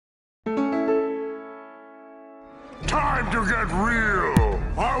Time to get real.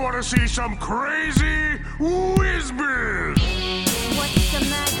 I want to see some crazy whiz-biz. What's the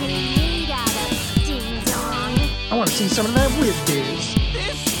magnet made out of, ding-dong? I want to see some of that whiz-biz.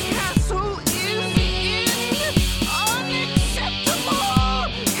 This castle is in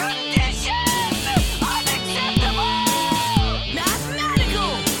unacceptable condition! Unacceptable!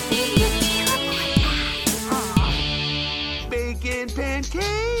 Mathematical! You can't like that. Bacon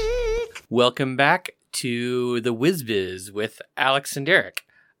pancake! Welcome back to the Whiz-Biz with Alexx and Erik.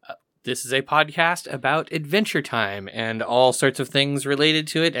 This is a podcast about Adventure Time and all sorts of things related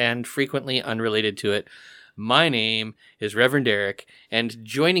to it and frequently unrelated to it. My name is Reverend Erik, and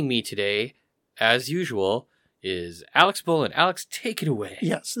joining me today, as usual, is Alexx Bolin. Alexx, take it away.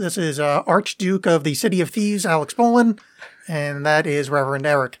 Yes, this is Archduke of the City of Thieves, Alexx Bolin, and that is Reverend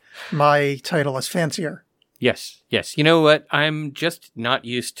Erik. My title is fancier. Yes. You know what? I'm just not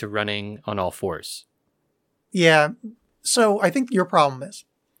used to running on all fours. Yeah, so I think your problem is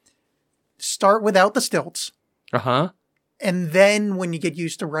start without the stilts, Uh-huh. and then when you get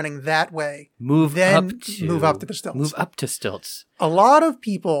used to running that way, Move up to the stilts. Move up to stilts. A lot of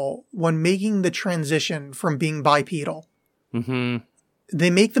people, when making the transition from being bipedal, they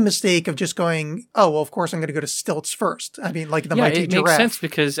make the mistake of just going, oh, well, of course I'm going to go to stilts first. I mean, like the mighty it giraffe. makes sense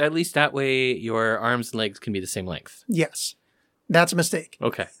because at least that way your arms and legs can be the same length. Yes. That's a mistake.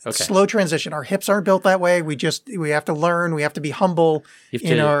 Okay. Slow transition. Our hips aren't built that way. We have to learn. We have to be humble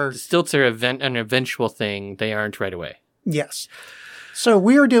Stilts are an eventual thing. They aren't right away. Yes. So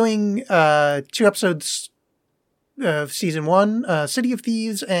we are doing 2 episodes of season 1, City of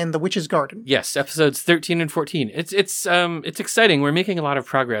Thieves and The Witch's Garden. Yes, episodes 13 and 14. It's exciting. We're making a lot of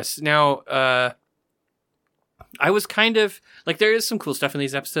progress. Now, I was kind of like, there is some cool stuff in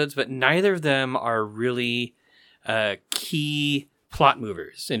these episodes, but neither of them are really key plot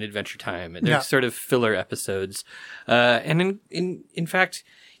movers in Adventure Time. They're sort of filler episodes. And in fact,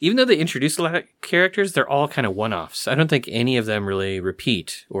 even though they introduce a lot of characters, they're all kind of one-offs. I don't think any of them really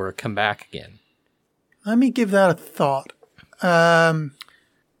repeat or come back again. Let me give that a thought. Yeah,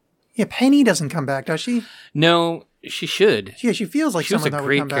 Penny doesn't come back, does she? No, she should. Yeah, she feels like She was someone a that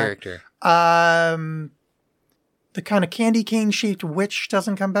great would come character. back. The kind of candy cane-shaped witch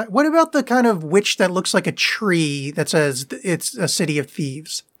doesn't come back. What about the kind of witch that looks like a tree that says it's a city of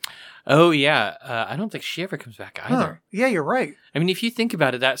thieves? Oh, yeah. I don't think she ever comes back either. Huh. Yeah, you're right. I mean, if you think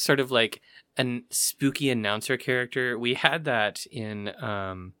about it, that's sort of like a spooky announcer character. We had that in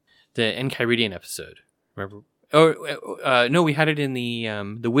the Enchiridion episode. Remember? No, we had it in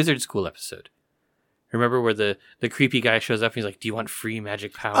the Wizard School episode. Remember where the creepy guy shows up and he's like, "Do you want free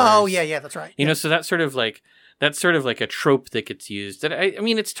magic powers?" Oh, yeah, that's right. You know, so that's sort of like a trope that gets used. That I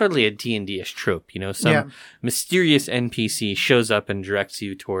mean, it's totally a D&D-ish trope. You know, some mysterious NPC shows up and directs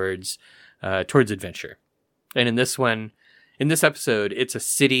you towards adventure. And in this episode, it's a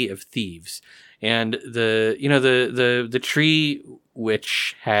city of thieves, and the tree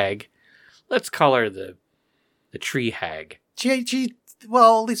witch hag. Let's call her the tree hag.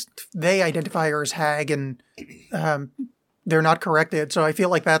 Well, at least they identify her as hag, and they're not corrected. So I feel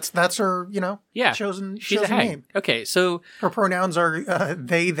like that's her, chosen She's a hag. name. Okay, so her pronouns are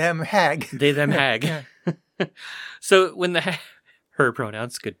they, them, hag. They, them, hag. Yeah. So when her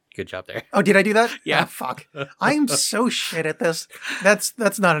pronouns, good job there. Oh, did I do that? Yeah. Oh, fuck. I am so shit at this. That's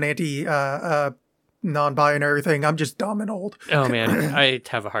not an non-binary thing. I'm just dumb and old. Oh man, I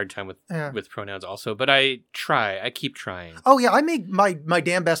have a hard time with pronouns also, but I keep trying. Oh yeah, I make my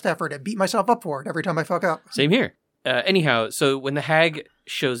damn best effort and beat myself up for it every time I fuck up. Same here. Anyhow, so when the hag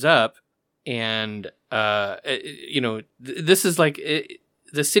shows up and this is like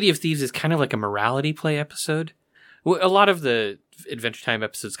the City of Thieves is kind of like a morality play episode. A lot of the Adventure Time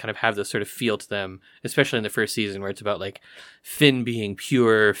episodes kind of have this sort of feel to them, especially in the first season where it's about like Finn being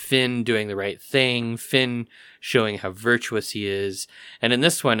pure, Finn doing the right thing, Finn showing how virtuous he is. And in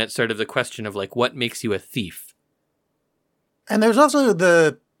this one, it's sort of the question of like, what makes you a thief? And there's also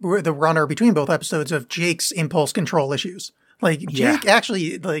the runner between both episodes of Jake's impulse control issues. Like Jake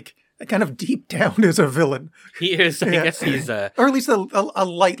actually like kind of deep down is a villain. He is. I guess he's or at least a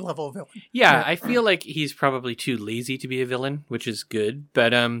light level villain. Yeah, I feel like he's probably too lazy to be a villain, which is good.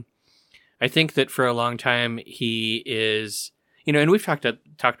 But I think that for a long time he is, and we've talked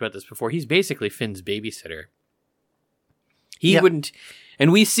about this before. He's basically Finn's babysitter. He wouldn't,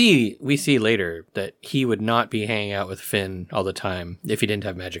 and we see later that he would not be hanging out with Finn all the time if he didn't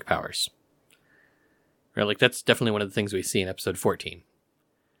have magic powers. Right, like that's definitely one of the things we see in episode 14.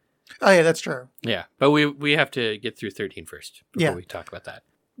 Oh, yeah, that's true. Yeah, but we have to get through 13 first before we talk about that.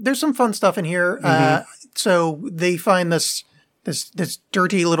 There's some fun stuff in here. So they find this this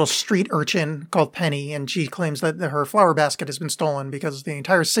dirty little street urchin called Penny, and she claims that her flower basket has been stolen because the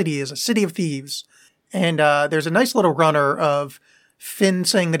entire city is a city of thieves. And there's a nice little runner of Finn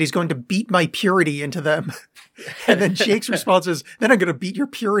saying that he's going to beat my purity into them. And then Jake's response is, then I'm going to beat your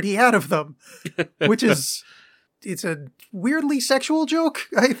purity out of them, which is, it's a weirdly sexual joke,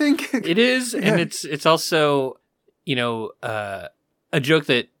 I think. It is. Yeah. And it's also, a joke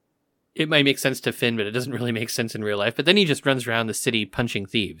that it might make sense to Finn, but it doesn't really make sense in real life. But then he just runs around the city punching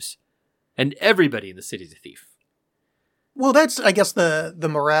thieves. And everybody in the city's a thief. Well, that's, I guess, the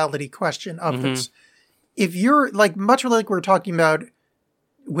morality question of this. If you're, much like we're talking about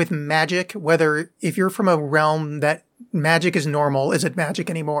with magic, whether if you're from a realm that magic is normal, is it magic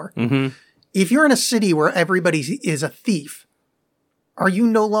anymore? Mm-hmm. If you're in a city where everybody is a thief, are you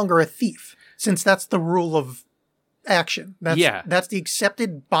no longer a thief? Since that's the rule of action. That's the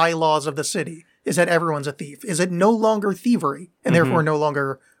accepted bylaws of the city, is that everyone's a thief. Is it no longer thievery and therefore no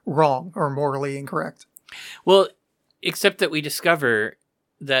longer wrong or morally incorrect? Well, except that we discover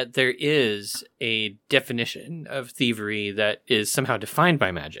that there is a definition of thievery that is somehow defined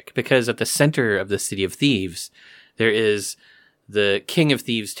by magic, because at the center of the City of Thieves, there is the King of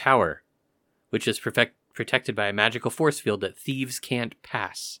Thieves Tower, which is protected by a magical force field that thieves can't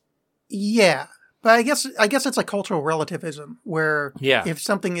pass. Yeah. But I guess it's like cultural relativism, where if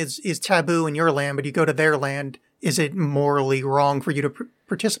something is taboo in your land, but you go to their land, is it morally wrong for you to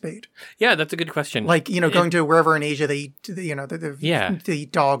participate? Yeah, that's a good question. Going to wherever in Asia they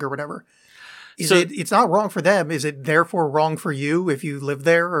eat dog or whatever. It's not wrong for them. Is it therefore wrong for you if you live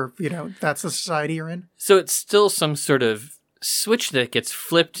there, or that's the society you're in? So it's still some sort of switch that gets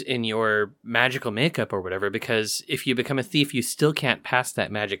flipped in your magical makeup or whatever, because if you become a thief, you still can't pass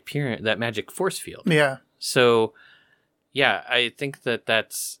that magic force field. Yeah. So, yeah, I think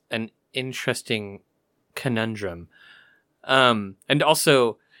that's an interesting conundrum. And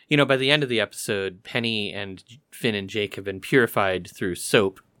also, by the end of the episode, Penny and Finn and Jake have been purified through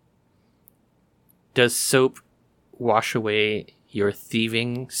soap. Does soap wash away your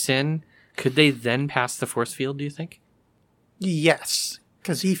thieving sin? Could they then pass the force field, do you think? Yes,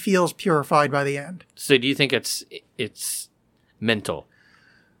 because he feels purified by the end. So do you think it's mental?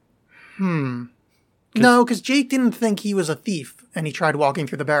 No, because Jake didn't think he was a thief, and he tried walking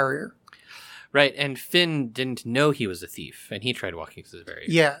through the barrier. Right, and Finn didn't know he was a thief, and he tried walking through the barrier.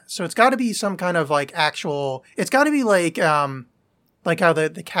 Yeah, so it's got to be some kind of actual. It's got to be like how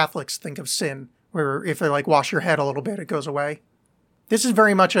the Catholics think of sin, where if they wash your head a little bit, it goes away. This is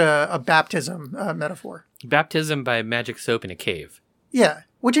very much a baptism metaphor. Baptism by magic soap in a cave. Yeah,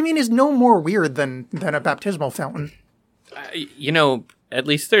 which is no more weird than a baptismal fountain. At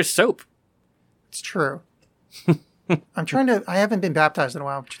least there's soap. It's true. I haven't been baptized in a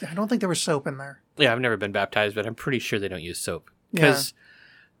while. I don't think there was soap in there. Yeah, I've never been baptized, but I'm pretty sure they don't use soap. Because,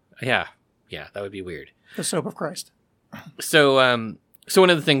 yeah, that would be weird. The soap of Christ. So one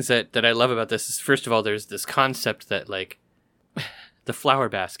of the things that I love about this is, first of all, there's this concept that, the flower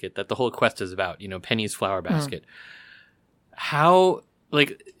basket that the whole quest is about, Penny's flower basket. How,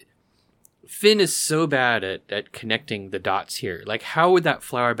 Finn is so bad at connecting the dots here. How would that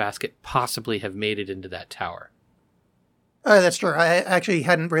flower basket possibly have made it into that tower? That's true. I actually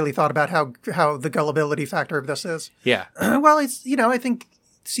hadn't really thought about how the gullibility factor of this is. Yeah. Well, it's, I think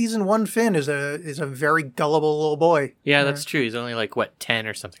season 1 Finn is a very gullible little boy. Yeah, that's true. He's only 10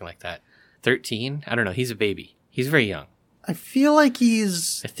 or something like that. 13? I don't know. He's a baby. He's very young. I feel like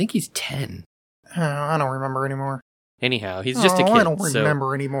he's... I think he's 10. I don't remember anymore. Anyhow, he's just a kid. I don't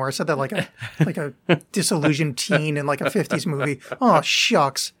remember anymore. I said that like a disillusioned teen in a 50s movie. Oh,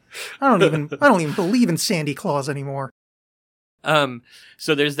 shucks. I don't even believe in Sandy Claus anymore.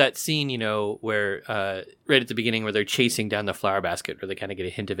 So there's that scene, where right at the beginning where they're chasing down the flower basket, where they kind of get a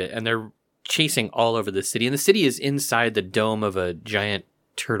hint of it, and they're chasing all over the city, and the city is inside the dome of a giant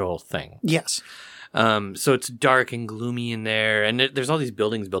turtle thing. Yes. So it's dark and gloomy in there, and there's all these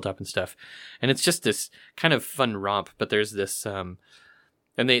buildings built up and stuff, and it's just this kind of fun romp. But there's this, and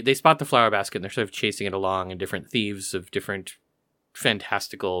they spot the flower basket, and they're sort of chasing it along, and different thieves of different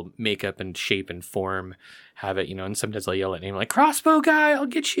fantastical makeup and shape and form have it, and sometimes they'll yell at him "Crossbow guy, I'll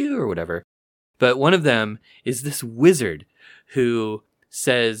get you," or whatever. But one of them is this wizard who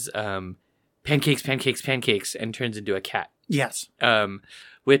says pancakes, pancakes, pancakes, and turns into a cat. Yes.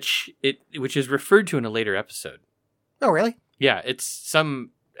 Which is referred to in a later episode. Oh, really? Yeah, it's some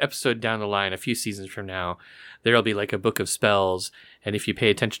episode down the line, a few seasons from now, there'll be a book of spells, and if you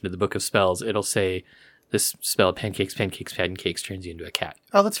pay attention to the book of spells, it'll say this spell, pancakes, pancakes, pancakes, turns you into a cat.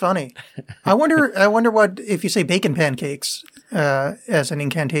 Oh, that's funny. I wonder what if you say bacon pancakes as an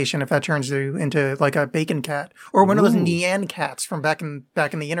incantation, if that turns you into like a bacon cat or one of those Nyan cats from back in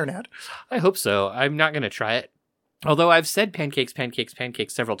the internet. I hope so. I'm not going to try it. Although I've said pancakes, pancakes,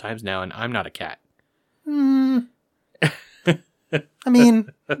 pancakes several times now, and I'm not a cat. I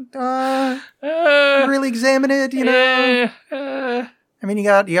mean, really examine it, you know. I mean, you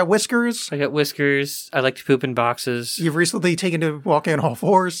got whiskers. I got whiskers. I like to poop in boxes. You've recently taken to walking on all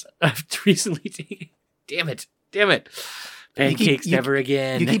fours. I've recently taken. Damn it! Pancakes never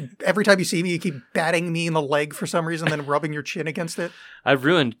again. You keep every time you see me, you keep batting me in the leg for some reason, then rubbing your chin against it. I've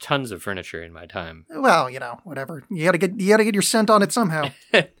ruined tons of furniture in my time. Well, whatever. You gotta get your scent on it somehow.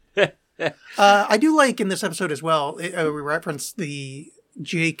 I do like in this episode as well. We reference the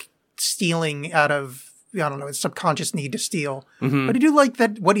Jake stealing out of, I don't know, his subconscious need to steal. Mm-hmm. But I do like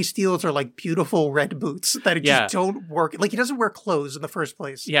that what he steals are like beautiful red boots that just don't work. Like he doesn't wear clothes in the first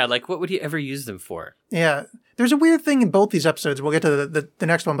place. Yeah, like what would he ever use them for? Yeah. There's a weird thing in both these episodes. We'll get to the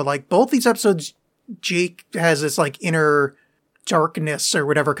next one, but like both these episodes, Jake has this like inner darkness or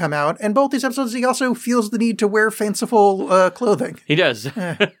whatever come out. And both these episodes, he also feels the need to wear fanciful clothing. He does.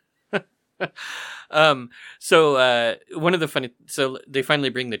 One of the funny, so they finally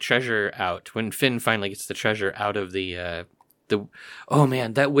bring the treasure out when Finn finally gets the treasure out of that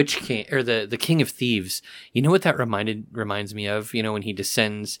witch king or the king of thieves. You know what that reminds me of? You know, when he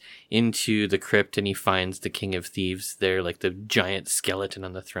descends into the crypt and he finds the king of thieves there, like the giant skeleton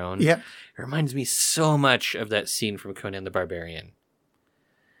on the throne. Yeah. It reminds me so much of that scene from Conan the Barbarian.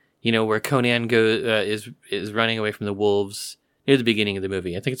 You know, where Conan is running away from the wolves near the beginning of the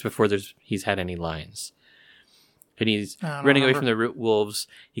movie. I think it's before he's had any lines. And he's running away from the wolves.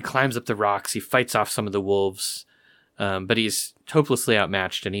 He climbs up the rocks. He fights off some of the wolves. But he's hopelessly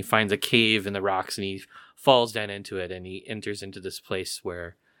outmatched. And he finds a cave in the rocks. And he falls down into it. And he enters into this place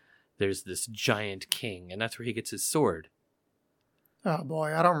where there's this giant king. And that's where he gets his sword. Oh,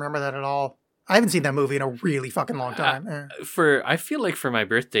 boy. I don't remember that at all. I haven't seen that movie in a really fucking long time. I feel like for my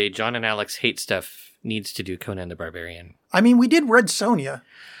birthday, John and Alex Hate Stuff needs to do Conan the Barbarian. I mean, we did Red Sonja.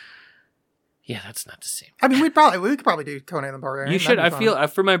 Yeah, that's not the same. I mean, we could probably do Conan the Barbarian. You should. I feel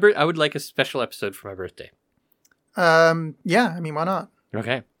for my I would like a special episode for my birthday. Yeah. I mean, why not?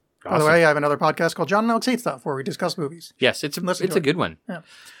 Okay. Awesome. By the way, I have another podcast called John and Alex Hate Stuff where we discuss movies. Yes, it's a good one. Yeah.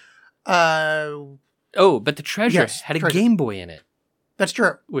 But the treasure had a Game Boy in it. That's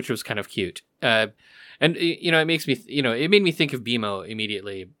true. Which was kind of cute. And it makes me, it made me think of BMO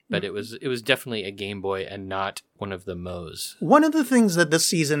immediately, but it was definitely a Game Boy and not one of the Mo's. One of the things that this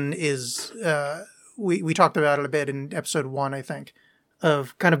season is, we talked about it a bit in episode 1, I think,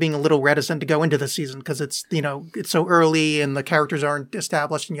 of kind of being a little reticent to go into the season because it's so early and the characters aren't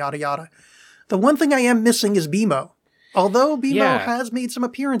established and yada yada. The one thing I am missing is BMO. Although BMO has made some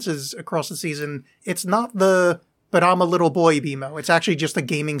appearances across the season, it's not but I'm a little boy BMO. It's actually just a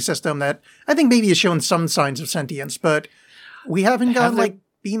gaming system that I think maybe has shown some signs of sentience, but we haven't got like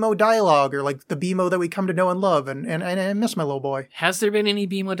BMO dialogue or like the BMO that we come to know and love, and I miss my little boy. Has there been any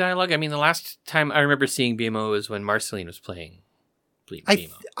BMO dialogue? I mean, the last time I remember seeing BMO was when Marceline was playing BMO.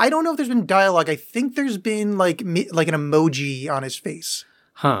 I don't know if there's been dialogue. I think there's been like an emoji on his face.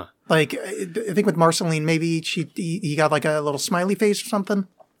 Huh. Like, I think with Marceline, maybe he got like a little smiley face or something.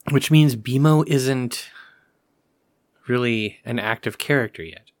 Which means BMO isn't really an active character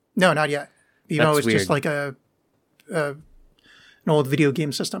yet. No, not yet. BMO is just like an old video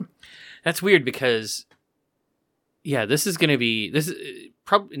game system. That's weird because, this is going to be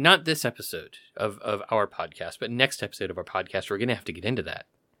probably not this episode of our podcast, but next episode of our podcast, we're going to have to get into that.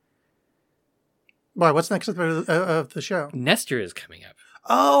 Why? What's next episode of the show? Nestor is coming up.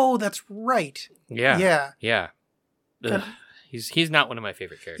 Oh, that's right. Yeah. He's not one of my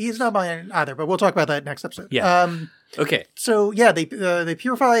favorite characters. He's not mine either, but we'll talk about that next episode. Yeah. Okay. So they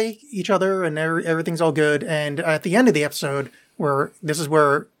purify each other and everything's all good. And at the end of the episode, this is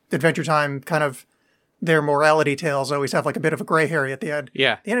where Adventure Time kind of their morality tales always have like a bit of a gray area at the end.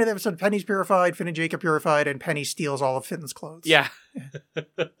 Yeah. At the end of the episode, Penny's purified, Finn and Jake are purified, and Penny steals all of Finn's clothes. Yeah.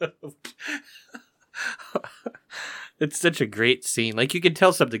 It's such a great scene. Like, you can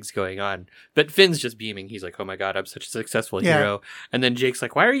tell something's going on. But Finn's just beaming. He's like, oh my God, I'm such a successful hero. And then Jake's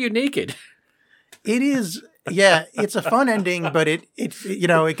like, why are you naked? It is, it's a fun ending, but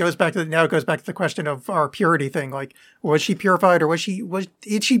it goes back to the question of our purity thing. Like, was she purified or is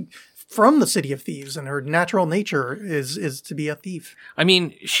she from the City of Thieves and her natural nature is to be a thief? I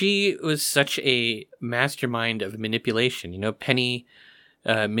mean, she was such a mastermind of manipulation. Penny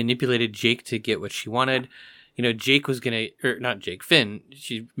manipulated Jake to get what she wanted. Jake was gonna, or not Jake, Finn.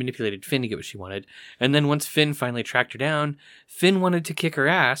 She manipulated Finn to get what she wanted, and then once Finn finally tracked her down, Finn wanted to kick her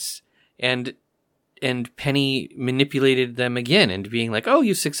ass, and Penny manipulated them again, and being like, "Oh,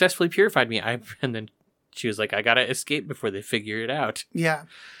 you successfully purified me." And then she was like, "I gotta escape before they figure it out." Yeah.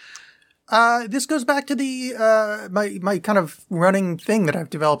 This goes back to the my kind of running thing that I've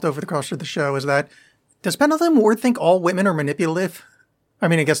developed over the course of the show is that does Pendleton Ward think all women are manipulative? I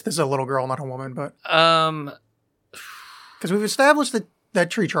mean, I guess this is a little girl, not a woman, but because we've established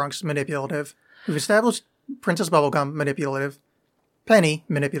that Tree Trunk's manipulative, we've established Princess Bubblegum manipulative, Penny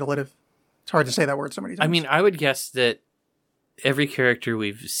manipulative. It's hard to say that word so many times. I mean, I would guess that every character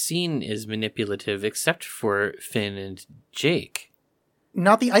we've seen is manipulative except for Finn and Jake.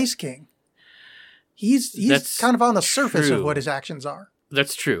 Not the Ice King. He's That's kind of on the surface true. of what his actions are.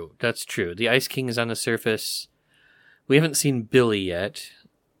 That's true. That's true. The Ice King is on the surface. We haven't seen Billy yet,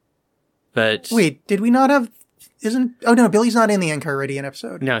 but Wait, did we not have? Oh no, Billy's not in the Enchiridion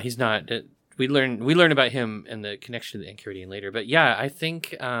episode. no, he's not. We learn about him and the connection to the Enchiridion later. But yeah, I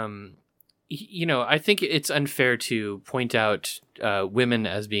think I think it's unfair to point out women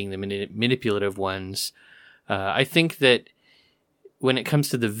as being the manipulative ones. I think that when it comes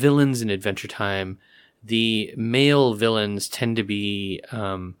to the villains in Adventure Time, the male villains tend to be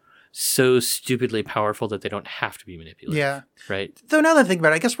so stupidly powerful that they don't have to be manipulative. Yeah. Right? Though now that I think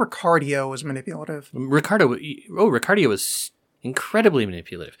about it, I guess Ricardio was manipulative. Ricardio was incredibly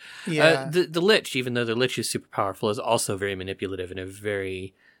manipulative. Yeah. The Lich, even though the Lich is super powerful, is also very manipulative in a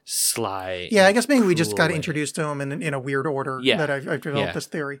very sly. Yeah, I guess maybe we just cruel got way. introduced to him in a weird order Yeah. that I've developed Yeah. this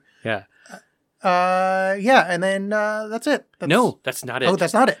theory. Yeah. Yeah, and then that's it. No, that's not it. Oh,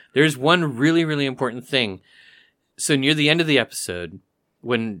 that's not it. There's one really, really important thing. So near the end of the episode,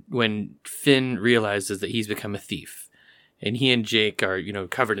 when Finn realizes that he's become a thief, and he and Jake are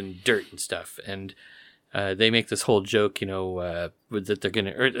covered in dirt and stuff, and they make this whole joke, that they're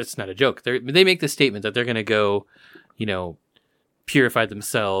gonna, or it's not a joke. They make the statement that they're gonna go, purify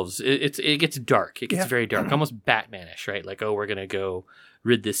themselves. It gets dark. It gets very dark, almost Batmanish, right? Like, oh, we're gonna go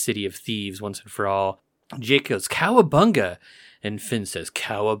rid this city of thieves once and for all. Jake goes, "Cowabunga," and Finn says,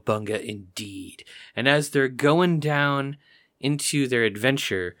 "Cowabunga indeed." And as they're going down into their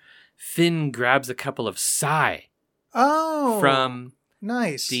adventure, Finn grabs a couple of sai Oh, from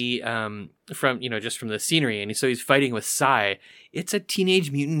nice. the just from the scenery, and so he's fighting with sai. It's a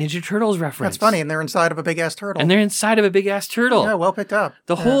Teenage Mutant Ninja Turtles reference. That's funny, and they're inside of a big ass turtle. And they're inside of a big ass turtle. Yeah, well picked up.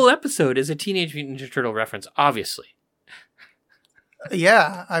 The whole episode is a Teenage Mutant Ninja Turtle reference, obviously.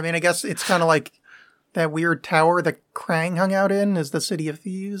 Yeah, I mean, I guess it's kind of like that weird tower that Krang hung out in is the City of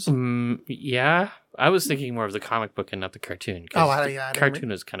Thieves. Yeah, I was thinking more of the comic book and not the cartoon. 'Cause Oh, the yeah, I didn't cartoon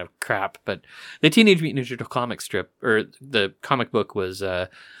was kind of crap, but the Teenage Mutant Ninja Turtle comic strip, or the comic book, was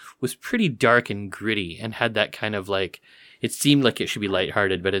pretty dark and gritty, and had that kind of like, it seemed like it should be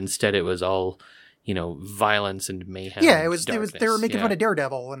lighthearted, but instead it was all violence and mayhem. Yeah, and it was. They were darkness. making fun of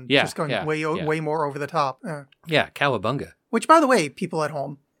Daredevil and Yeah, just going yeah, yeah. way more over the top. Yeah, Cowabunga. Which, by the way, people at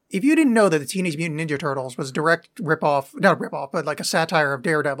home, if you didn't know that the Teenage Mutant Ninja Turtles was not ripoff, but like a satire of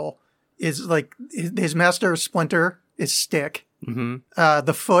Daredevil, is like his master Splinter is Stick. Mm-hmm.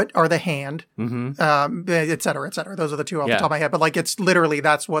 The foot are the hand, et cetera, et cetera. Those are the two off the top of my head. But like, it's literally,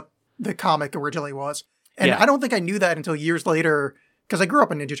 that's what the comic originally was. And I don't think I knew that until years later, because I grew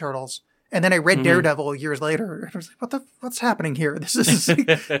up in Ninja Turtles. And then I read Daredevil years later. And I was like, what's happening here? This is...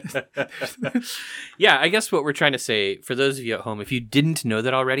 Yeah, I guess what we're trying to say, for those of you at home, if you didn't know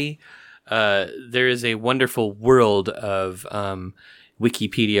that already, there is a wonderful world of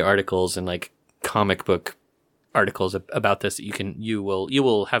Wikipedia articles and like comic book articles about this that you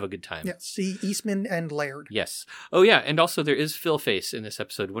will have a good time. Yeah, see Eastman and Laird. Yes. Oh yeah, and also there is Phil Face in this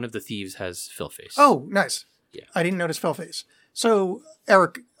episode. One of the thieves has Phil Face. Oh, nice. Yeah. I didn't notice Phil Face. So,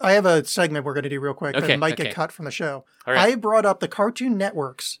 Eric, I have a segment we're going to do real quick that might get cut from the show. All right. I brought up the Cartoon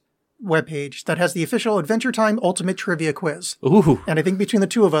Network's webpage that has the official Adventure Time Ultimate Trivia Quiz. Ooh. And I think between the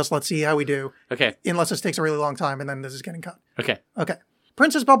two of us, let's see how we do. Okay. Unless this takes a really long time and then this is getting cut. Okay. Okay.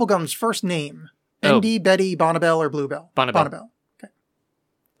 Princess Bubblegum's first name. Bendy, Betty, Bonnabelle, or Bluebell? Bonnabelle. Okay.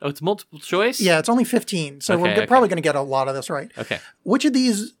 Oh, it's multiple choice? Yeah, it's only 15, so we're probably going to get a lot of this right. Okay. Which of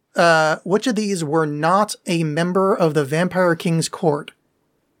these were not a member of the Vampire King's court?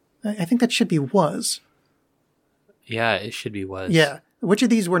 I think that should be was. Yeah, it should be was. Yeah. Which of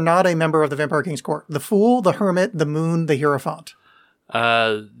these were not a member of the Vampire King's court? The Fool, the Hermit, the Moon, the Hierophant.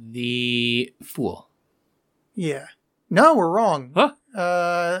 The Fool. Yeah. No, we're wrong.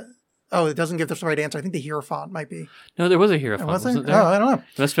 Huh? Oh, it doesn't give us the right answer. I think the Hierophant might be. No, there was a Hierophant, Was wasn't there? there? Oh, I don't know.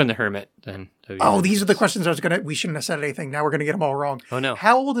 It must have been the Hermit then. Oh, these are the questions we shouldn't have said anything. Now we're going to get them all wrong. Oh, no.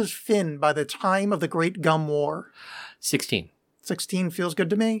 How old is Finn by the time of the Great Gum War? 16. 16 feels good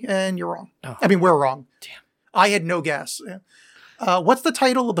to me, and you're wrong. Oh. I mean, we're wrong. Damn. I had no guess. What's the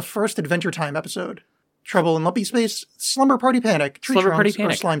title of the first Adventure Time episode? Trouble in Lumpy Space, Slumber Party Panic, Tree Slumber Party Trunks, or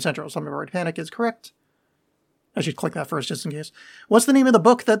Panic. Slime Central. Slumber Party Panic is correct. I should click that first just in case. What's the name of the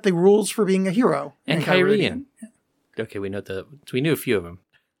book that the rules for being a hero? Enchiridion. Okay, we knew a few of them.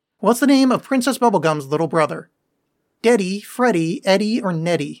 What's the name of Princess Bubblegum's little brother? Deddy, Freddy, Eddie, or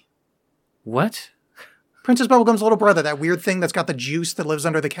Nettie? What? Princess Bubblegum's little brother, that weird thing that's got the juice that lives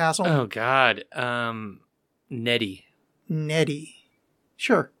under the castle? Oh, God. Nettie. Nettie.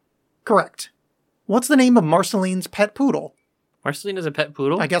 Sure. Correct. What's the name of Marceline's pet poodle? Marceline is a pet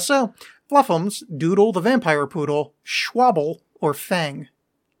poodle? I guess so. Fluffums, Doodle the vampire poodle, Schwabble, or Fang?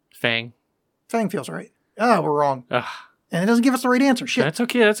 Fang. Fang feels right. Oh, we're wrong. Ugh. And it doesn't give us the right answer. Shit. That's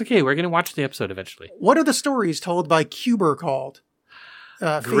okay. We're going to watch the episode eventually. What are the stories told by Cuber called?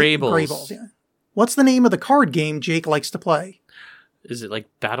 Greyballs. Greyballs, yeah. What's the name of the card game Jake likes to play? Is it like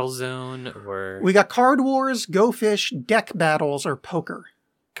Battlezone or We got Card Wars, Go Fish, Deck Battles, or Poker.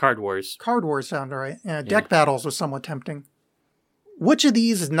 Card Wars? Card Wars sound all right. Deck Battles was somewhat tempting. Which of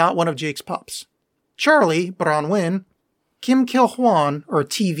these is not one of Jake's pups? Charlie, Bronwyn, Kim Kil Hwan, or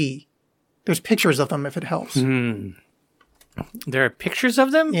TV? There's pictures of them if it helps. There are pictures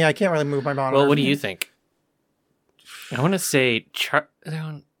of them? Yeah, I can't really move my monitor. Well, what do you think? I want to say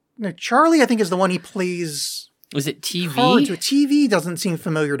No, Charlie, I think, is the one he plays was it TV? cards with. TV doesn't seem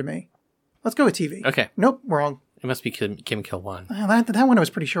familiar to me. Let's go with TV. Okay. Nope, wrong. It must be Kim Kil-Hwan. That one I was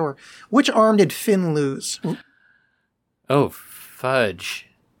pretty sure. Which arm did Finn lose? Oh, fudge.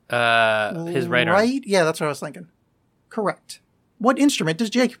 His right arm. Right? Yeah, that's what I was thinking. Correct. What instrument does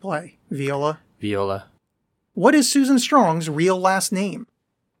Jake play? Viola. Viola. What is Susan Strong's real last name?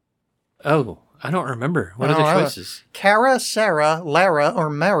 Oh, I don't remember. What are the choices? Kara, Sarah, Lara, or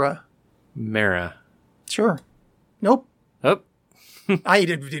Mara? Mara. Sure. Nope. Oh. I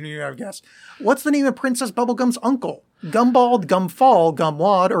didn't even have a guess. What's the name of Princess Bubblegum's uncle? Gumbald, Gumfall,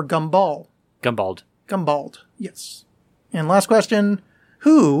 Gumwad, or Gumball? Gumbald. Gumbald. Yes. And last question.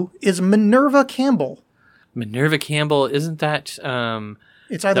 Who is Minerva Campbell? Minerva Campbell, isn't that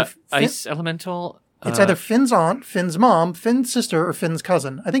It's either the ice elemental? It's either Finn's aunt, Finn's mom, Finn's sister, or Finn's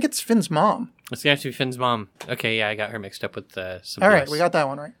cousin. I think it's Finn's mom. It's going to have to be Finn's mom. Okay, yeah, I got her mixed up with somebody All right, else. we got that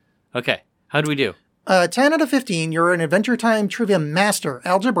one right. Okay, how do we do? 10 out of 15, you're an Adventure Time trivia master,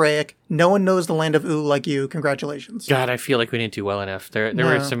 algebraic. No one knows the land of Ooh like you. Congratulations. God, I feel like we didn't do well enough. There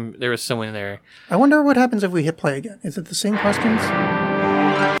was someone there. I wonder what happens if we hit play again. Is it the same questions?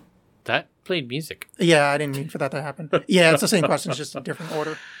 That played music. Yeah, I didn't mean for that to happen. Yeah, it's the same questions, just in different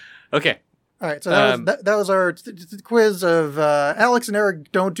order. Okay. All right, so that was our quiz of Alex and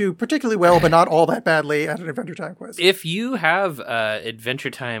Erik don't do particularly well, but not all that badly at an Adventure Time quiz. If you have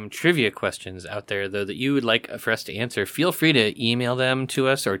Adventure Time trivia questions out there, though, that you would like for us to answer, feel free to email them to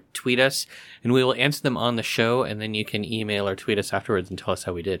us or tweet us, and we will answer them on the show, and then you can email or tweet us afterwards and tell us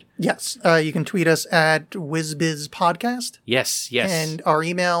how we did. Yes, you can tweet us at WizBizPodcast. Yes. And our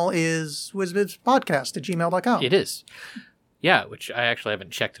email is WizBizPodcast@gmail.com. It is. Yeah, which I actually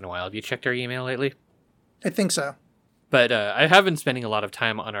haven't checked in a while. Have you checked our email lately? I think so. But I have been spending a lot of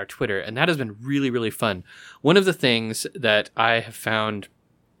time on our Twitter, and that has been really, really fun. One of the things that I have found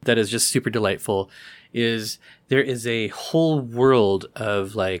that is just super delightful is there is a whole world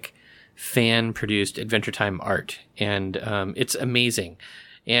of like fan-produced Adventure Time art, and it's amazing.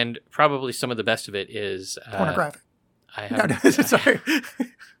 And probably some of the best of it is Pornographic. I haven't, Sorry.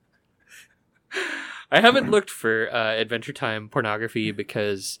 I haven't looked for Adventure Time pornography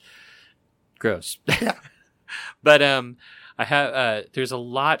because gross. Yeah. But I have there's a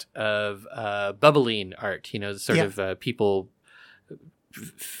lot of bubbling art, sort of people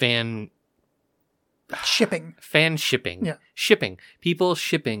fan Shipping. Yeah. Shipping. People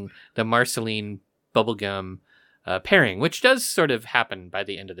shipping the Marceline bubblegum pairing, which does sort of happen by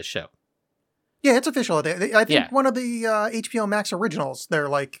the end of the show. Yeah, it's official. I think Yeah. one of the HBO Max originals, they're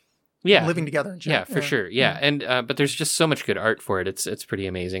like living together and shit. Yeah, for sure. Yeah. And but there's just so much good art for it. It's pretty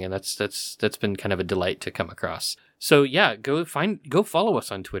amazing, and that's been kind of a delight to come across. So yeah, go follow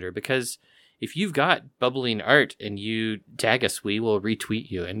us on Twitter, because if you've got bubbling art and you tag us, we will retweet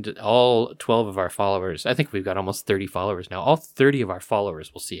you, and all 12 of our followers. I think we've got almost 30 followers now. All 30 of our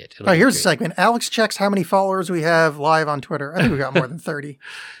followers will see it. All right, here's a segment. Alex checks how many followers we have live on Twitter. I think we got more than 30.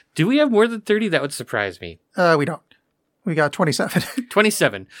 Do we have more than 30? That would surprise me. We don't. We got 27.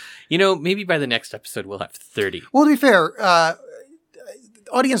 27. Maybe by the next episode we'll have 30. Well, to be fair,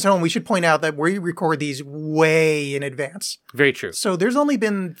 audience at home, we should point out that we record these way in advance. Very true. So there's only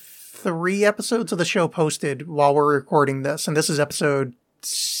been 3 episodes of the show posted while we're recording this, and this is episode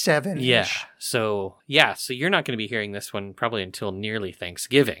 7. Yeah. So you're not going to be hearing this one probably until nearly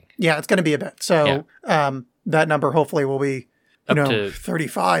Thanksgiving. Yeah, it's going to be a bit. So that number hopefully will be, Up to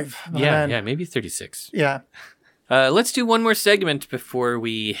 35. Yeah, maybe 36. Yeah. Let's do one more segment before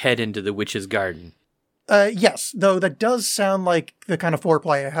we head into the witch's garden. Yes, though that does sound like the kind of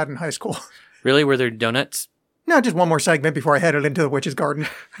foreplay I had in high school. Really? Were there donuts? No, just one more segment before I headed into the witch's garden.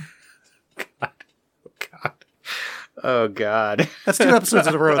 Oh, God. That's 2 episodes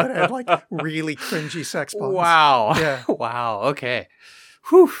in a row that had like really cringy sex puns. Wow. Yeah. Wow. Okay.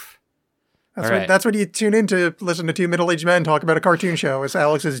 Whew. That's what you tune in to listen to 2 middle-aged men talk about a cartoon show, is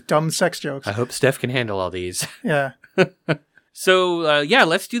Alex's dumb sex jokes. I hope Steph can handle all these. Yeah. So,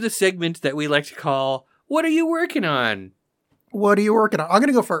 let's do the segment that we like to call, What Are You Working On? What are you working on? I'm going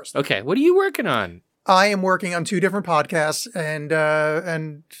to go first. Okay, what are you working on? I am working on 2 different podcasts,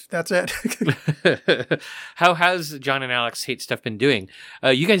 and that's it. How has John and Alexx Hate Stuff been doing?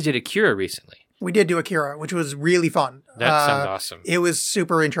 You guys did Akira recently. We did do Akira, which was really fun. That sounds awesome. It was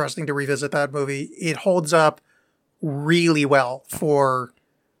super interesting to revisit that movie. It holds up really well for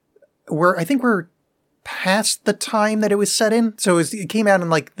I think we're past the time that it was set in. So it came out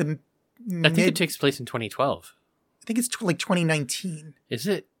in like the I think it takes place in 2012. I think it's like 2019. Is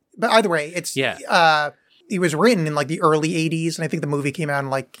it? But either way, it's it was written in like the early 80s, and I think the movie came out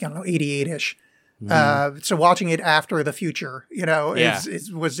in like 88-ish. So watching it after the future,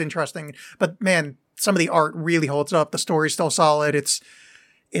 was interesting. But man, some of the art really holds up. The story's still solid. It's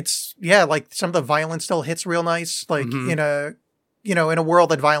like some of the violence still hits real nice. Like in a world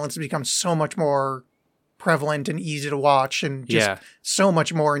that violence has become so much more prevalent and easy to watch and just so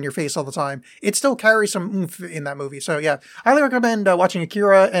much more in your face all the time. It still carries some oomph in that movie. So yeah, I highly recommend watching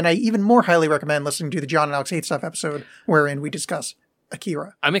Akira, and I even more highly recommend listening to the John and Alexx Hate Stuff episode wherein we discuss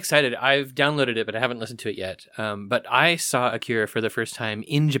Akira. I'm excited. I've downloaded it, but I haven't listened to it yet. But I saw Akira for the first time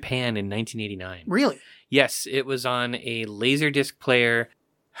in Japan in 1989. Really? Yes, it was on a Laserdisc player.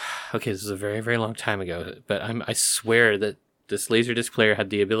 Okay, this is a very, very long time ago, but I swear that this Laserdisc player had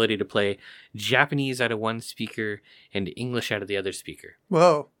the ability to play Japanese out of one speaker and English out of the other speaker.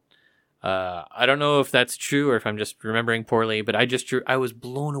 Whoa. I don't know if that's true or if I'm just remembering poorly, but I was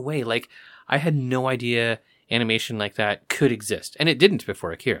blown away. Like, I had no idea animation like that could exist, and it didn't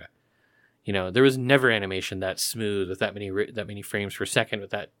before Akira. There was never animation that smooth with that many frames per second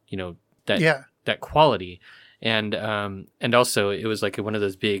with that that quality, and also it was like one of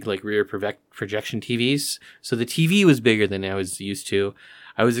those big like rear projection TVs, so the TV was bigger than I was used to.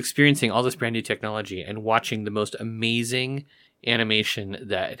 I was experiencing all this brand new technology and watching the most amazing animation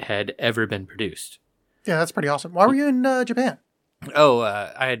that had ever been produced. Yeah, that's pretty awesome. Why were you in Japan?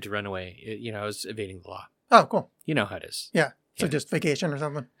 I had to run away. I was evading the law. Oh, cool. You know how it is. Yeah. So just vacation or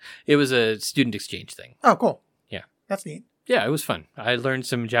something? It was a student exchange thing. Oh, cool. Yeah. That's neat. Yeah, it was fun. I learned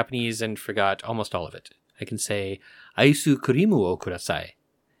some Japanese and forgot almost all of it. I can say, Aisu kurimu o kudasai.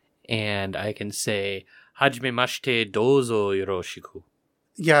 And I can say, Hajimemashite dozo yoroshiku.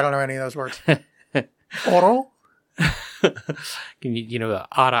 Yeah, I don't know any of those words. Oro? Can you know the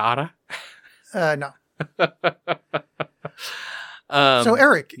ara ara? No. So,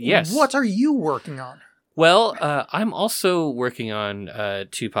 Erik, yes. What are you working on? Well, I'm also working on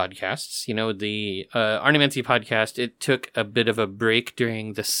 2 podcasts. The Arnimancy podcast, it took a bit of a break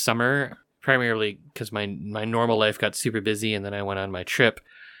during the summer, primarily because my normal life got super busy and then I went on my trip.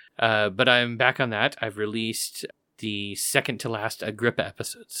 But I'm back on that. I've released the second to last Agrippa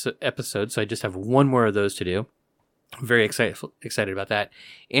episode, so I just have one more of those to do. I'm very excited about that.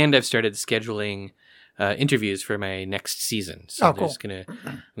 And I've started scheduling interviews for my next season. So cool. I'm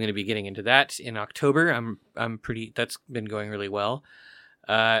gonna be getting into that in October. That's been going really well.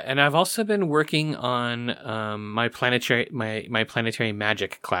 And I've also been working on my planetary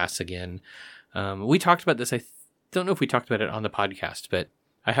magic class again. We talked about this. I don't know if we talked about it on the podcast, but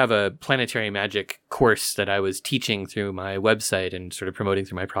I have a planetary magic course that I was teaching through my website and sort of promoting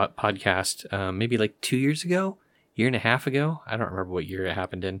through my podcast maybe like 2 years ago. Year and a half ago. I don't remember what year it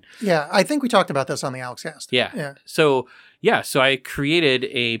happened in. Yeah, I think we talked about this on the Alexx cast. Yeah. So I created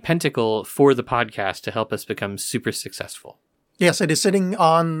a pentacle for the podcast to help us become super successful. Yes, it is sitting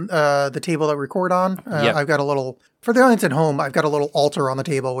on the table that we record on. Yep. I've got a little, for the audience at home, I've got a little altar on the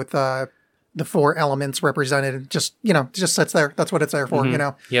table with the 4 elements represented. Just sits there. That's what it's there for,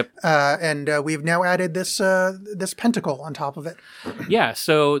 Yep. And we've now added this pentacle on top of it. Yeah,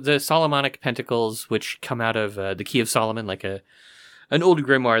 so the Solomonic pentacles, which come out of the Key of Solomon, like an old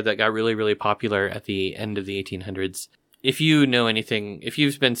grimoire that got really, really popular at the end of the 1800s. if you know anything, if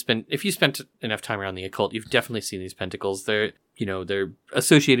you spent enough time around the occult, you've definitely seen these pentacles. They're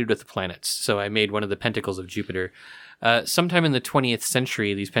associated with the planets. So I made one of the pentacles of Jupiter. Sometime in the 20th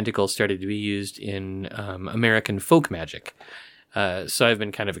century, these pentacles started to be used in American folk magic. So I've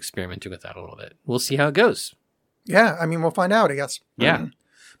been kind of experimenting with that a little bit. We'll see how it goes. Yeah, I mean, we'll find out, I guess. Yeah.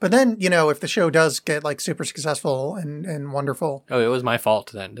 But then, if the show does get like super successful and wonderful. Oh, it was my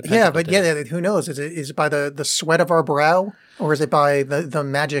fault then. Who knows? Is it by the sweat of our brow, or is it by the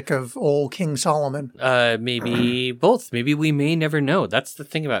magic of old King Solomon? Maybe both. Maybe we may never know. That's the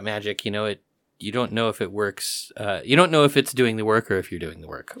thing about magic. You don't know if it works. You don't know if it's doing the work or if you're doing the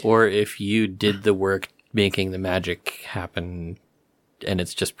work, or if you did the work making the magic happen, and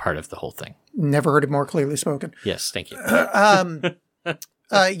it's just part of the whole thing. Never heard it more clearly spoken. Yes, thank you.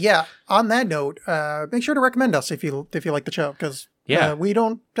 Yeah. On that note, make sure to recommend us if you like the show, because we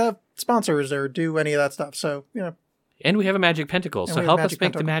don't have sponsors or do any of that stuff. So and we have a magic pentacle, so help us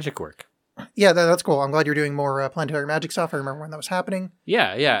make the magic work. Yeah, that's cool. I'm glad you're doing more planetary magic stuff. I remember when that was happening.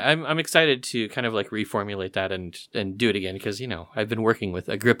 Yeah. I'm excited to kind of like reformulate that and do it again because I've been working with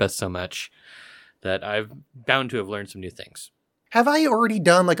Agrippa so much that I've bound to have learned some new things. Have I already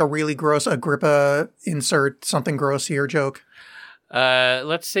done like a really gross Agrippa insert something gross here joke?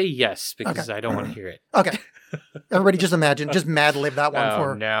 Let's say yes, because I don't want to hear it. Okay. Everybody just imagine, just mad lib that one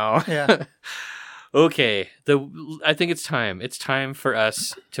for. Oh, no. Yeah. Okay. I think it's time. It's time for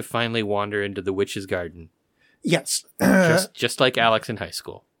us to finally wander into the witch's garden. Yes. Just like Alexx in high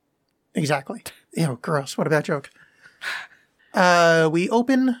school. Exactly. Ew, gross. What a bad joke. We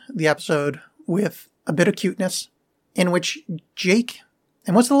open the episode with a bit of cuteness in which Jake,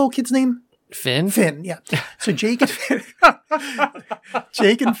 and what's the little kid's name? Finn, yeah. So Jake and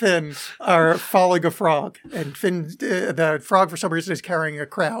Finn are following a frog, and Finn, the frog for some reason is carrying a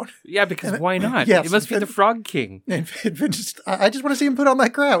crowd. Yeah, because why not? Yes, it must be the Frog King. And Finn I just want to see him put on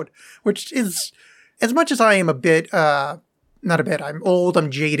that crowd, which is, as much as I am I'm old, I'm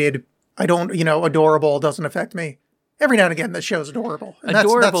jaded, I don't, adorable doesn't affect me. Every now and again, the show's adorable. And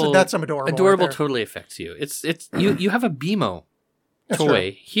that's some adorable. Adorable right totally affects you. It's you have a BMO That's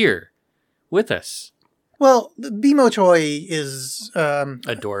toy true. Here with us. Well, the BMO toy is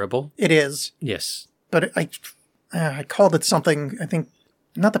Adorable. It is. Yes. But I called it something, I think,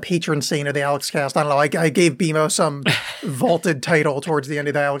 not the patron saint of the Alexx cast. I don't know. I gave BMO some vaulted title towards the end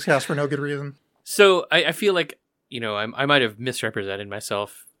of the Alexx cast for no good reason. So I feel like, I might have misrepresented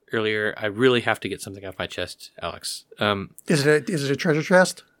myself earlier. I really have to get something off my chest, Alexx. Is it a treasure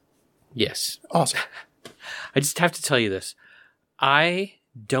chest? Yes. Awesome. I just have to tell you this. I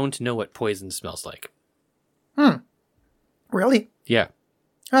don't know what poison smells like. Really? Yeah.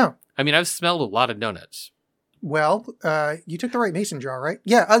 Oh. I mean, I've smelled a lot of donuts. Well, you took the right mason jar, right?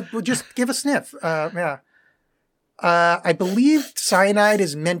 Yeah, well, just give a sniff. Yeah. I believe cyanide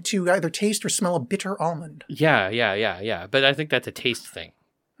is meant to either taste or smell a bitter almond. Yeah. But I think that's a taste thing.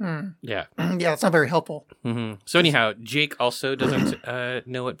 Yeah. Yeah, it's not very helpful. Mm-hmm. So anyhow, Jake also doesn't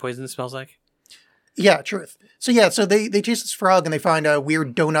know what poison smells like. Yeah, truth. So they chase this frog and they find a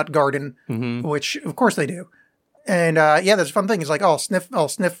weird donut garden, which of course they do. And there's a fun thing. It's like, I'll sniff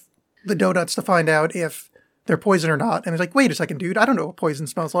the donuts to find out if they're poison or not. And it's like, wait a second, dude, I don't know what poison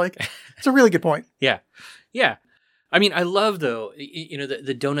smells like. It's a really good point. Yeah. I mean, I love though,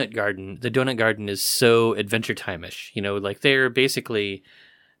 the donut garden. The donut garden is so Adventure Time-ish. Like they're basically.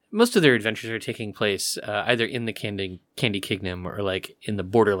 Most of their adventures are taking place either in the Candy Kingdom or like in the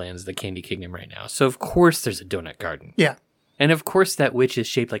borderlands of the Candy Kingdom right now. So of course there's a donut garden. Yeah. And of course that witch is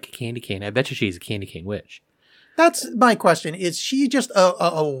shaped like a candy cane. I bet you she's a candy cane witch. That's my question. Is she just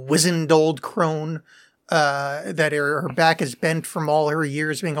a wizened old crone that her back is bent from all her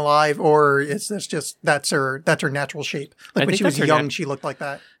years being alive, or is this just that's her natural shape? Like when she was young, she looked like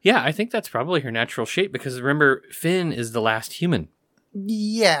that. Yeah, I think that's probably her natural shape because remember, Finn is the last human.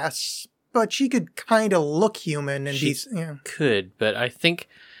 Yes, but she could kind of look human and could, but I think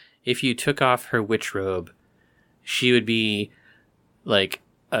if you took off her witch robe, she would be like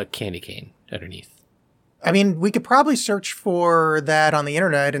a candy cane underneath. I mean, we could probably search for that on the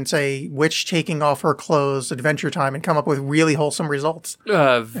internet and say witch taking off her clothes, Adventure Time, and come up with really wholesome results.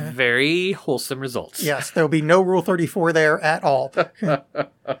 Very wholesome results. Yes, there will be no Rule 34 there at all.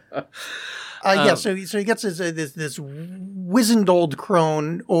 So he gets this wizened old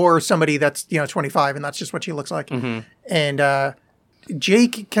crone or somebody that's 25, and that's just what she looks like. Mm-hmm. And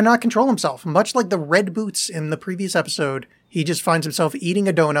Jake cannot control himself, much like the red boots in the previous episode. He just finds himself eating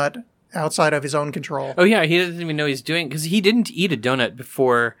a donut outside of his own control. Oh yeah, he doesn't even know he's doing because he didn't eat a donut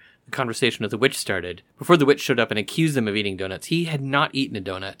before the conversation with the witch started, before the witch showed up and accused them of eating donuts, he had not eaten a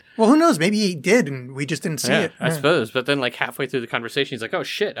donut. Well, who knows? Maybe he did, and we just didn't see it. I suppose. But then, like, halfway through the conversation, he's like, oh,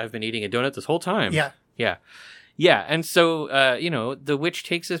 shit, I've been eating a donut this whole time. Yeah. Yeah. Yeah. And so, the witch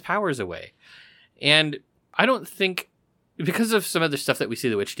takes his powers away. And I don't think, because of some other stuff that we see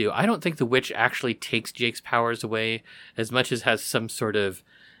the witch do, I don't think the witch actually takes Jake's powers away as much as has some sort of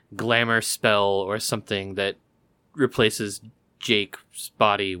glamour spell or something that replaces Jake's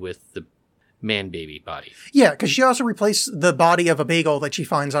body with the man-baby body. Yeah, because she also replaced the body of a bagel that she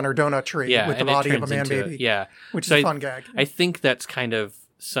finds on her donut tree with the body of a man-baby. Yeah. Which is a fun gag. I think that's kind of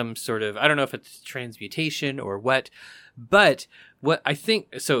some sort of, I don't know if it's transmutation or what, but what I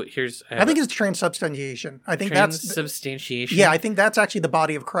think, so here's... I think it's transubstantiation. I think that's... Transubstantiation? Yeah, I think that's actually the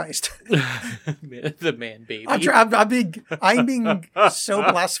body of Christ. The man-baby. I'm being so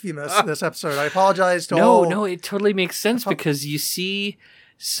blasphemous this episode. I apologize to all... No, it totally makes sense because you see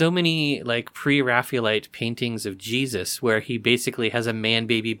so many like pre-Raphaelite paintings of Jesus where he basically has a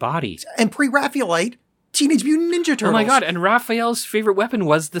man-baby body. And pre-Raphaelite, Teenage Mutant Ninja Turtles. Oh my god, and Raphael's favorite weapon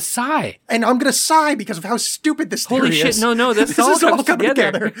was the sigh. And I'm going to sigh because of how stupid this theory Holy shit, is. no, this all comes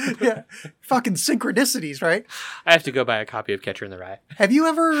together. Yeah. Fucking synchronicities, right? I have to go buy a copy of Catcher in the Rye. Have you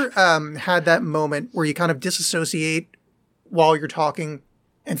ever had that moment where you kind of disassociate while you're talking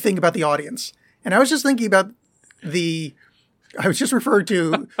and think about the audience? And I was just thinking about I was just referring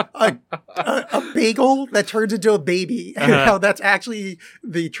to a bagel that turns into a baby and how that's actually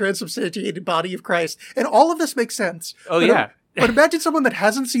the transubstantiated body of Christ. And all of this makes sense. Oh, yeah. But imagine someone that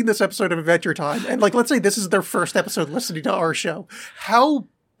hasn't seen this episode of Adventure Time. And like, let's say this is their first episode listening to our show. How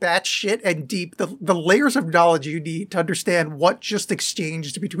batshit and deep the layers of knowledge you need to understand what just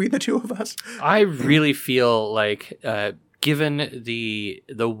exchanged between the two of us. I really feel like... given the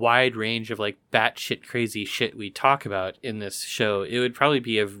wide range of like batshit crazy shit we talk about in this show, it would probably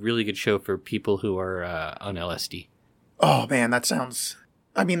be a really good show for people who are on LSD. Oh man, that sounds...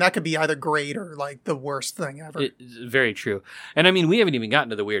 I mean, that could be either great or like the worst thing ever. Very true. And I mean, we haven't even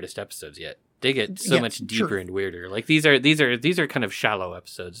gotten to the weirdest episodes yet. They get so much deeper and weirder. Like these are kind of shallow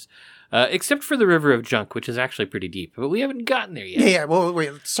episodes. Except for the River of Junk, which is actually pretty deep, but we haven't gotten there yet. Yeah. Well,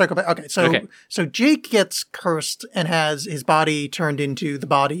 wait, let's circle back. Okay, so Jake gets cursed and has his body turned into the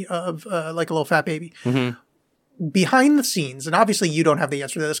body of like a little fat baby. Mm-hmm. Behind the scenes, and obviously you don't have the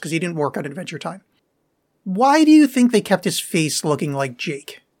answer to this because you didn't work on Adventure Time. Why do you think they kept his face looking like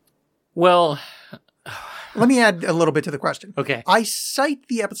Jake? Well, let me add a little bit to the question. Okay. I cite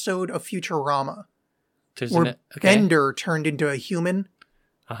the episode of Futurama where Bender turned into a human.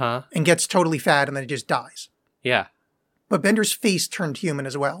 Uh-huh. And gets totally fat and then he just dies. Yeah. But Bender's face turned human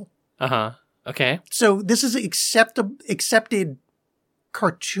as well. Uh-huh. Okay. So this is accepted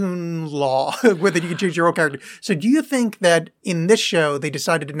cartoon law whether you can choose your own character. So do you think that in this show they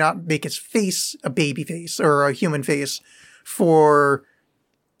decided to not make his face a baby face or a human face for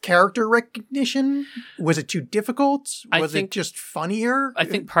character recognition? Was it too difficult? Was it just funnier? I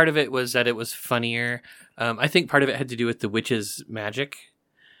think part of it was that it was funnier. I think part of it had to do with the witch's magic.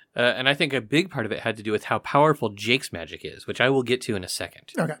 And I think a big part of it had to do with how powerful Jake's magic is, which I will get to in a second.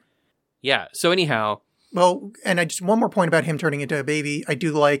 Okay. Yeah. So anyhow. Well, and I just one more point about him turning into a baby. I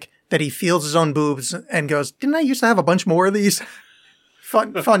do like that he feels his own boobs and goes, "Didn't I used to have a bunch more of these?"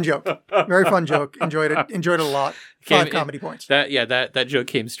 Fun joke. Very fun joke. Enjoyed it a lot. 5 comedy points. That joke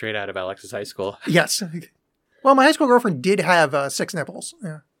came straight out of Alex's high school. Yes. Well, my high school girlfriend did have 6 nipples.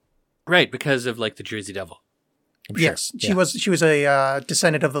 Yeah. Right, because of like the Jersey Devil. Yes, she was a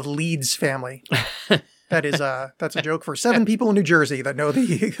descendant of the Leeds family. That's a joke for 7 people in New Jersey that know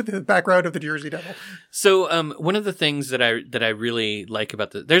the background of the Jersey Devil. So, one of the things that I really like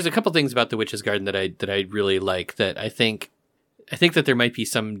about there's a couple things about the Witch's Garden that I really like that I think that there might be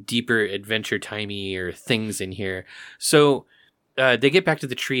some deeper Adventure Timey or things in here. So, they get back to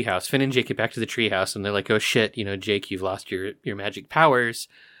the treehouse. Finn and Jake get back to the treehouse, and they're like, "Oh shit, Jake, you've lost your magic powers.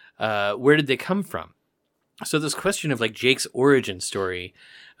 Where did they come from?" So this question of like Jake's origin story,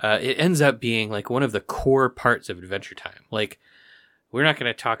 it ends up being like one of the core parts of Adventure Time. Like, we're not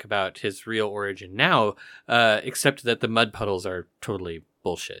going to talk about his real origin now, except that the mud puddles are totally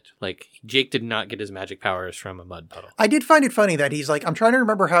bullshit. Like, Jake did not get his magic powers from a mud puddle. I did find it funny that he's like, I'm trying to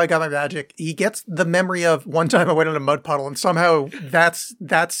remember how I got my magic. He gets the memory of one time I went in a mud puddle, and somehow that's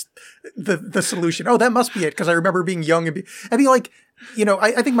the solution. Oh, that must be it, because I remember being young and be like,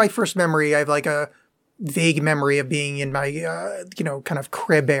 I think my first memory, I have like a vague memory of being in my, kind of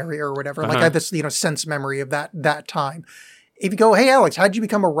crib area or whatever. Like I have this, sense memory of that time. If you go, "Hey, Alex, how'd you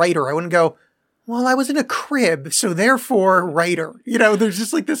become a writer?" I wouldn't go, "Well, I was in a crib, so therefore writer." There's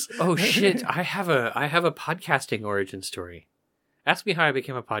just like this. Oh shit! I have a podcasting origin story. Ask me how I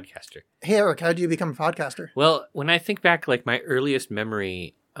became a podcaster. Hey, Eric, how did you become a podcaster? Well, when I think back, like my earliest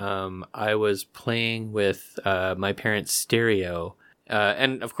memory, I was playing with my parents' stereo.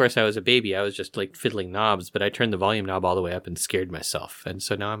 And of course, I was a baby. I was just like fiddling knobs, but I turned the volume knob all the way up and scared myself. And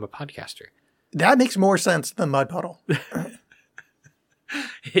so now I'm a podcaster. That makes more sense than Mud Puddle.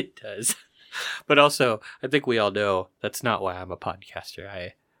 It does. But also, I think we all know that's not why I'm a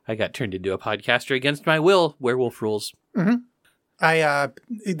podcaster. I got turned into a podcaster against my will. Werewolf rules.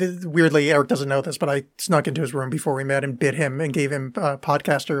 Weirdly, Eric doesn't know this, but I snuck into his room before we met and bit him and gave him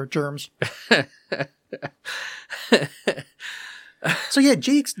podcaster germs. So yeah,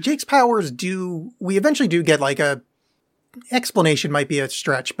 Jake's powers we eventually do get like a explanation, might be a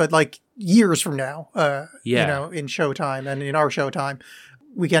stretch, but like years from now, in Showtime and in our Showtime,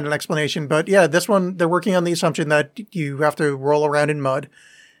 we get an explanation. But yeah, this one, they're working on the assumption that you have to roll around in mud.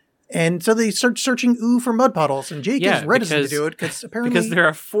 And so they start searching for mud puddles, and Jake is reticent to do it because there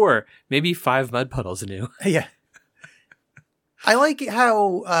are 4, maybe 5 mud puddles in you. Yeah. I like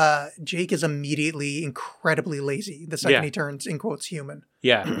how Jake is immediately incredibly lazy the second he turns, in quotes, human.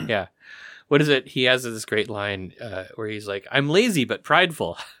 Yeah, yeah. What is it? He has this great line where he's like, I'm lazy but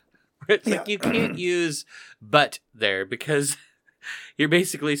prideful. It's like you can't use but there because you're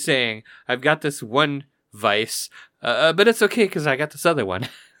basically saying, I've got this one vice, but it's okay because I got this other one.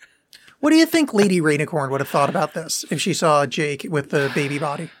 What do you think Lady Rainicorn would have thought about this if she saw Jake with the baby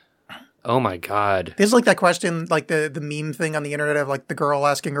body? Oh my God. There's like that question, like the meme thing on the internet of like the girl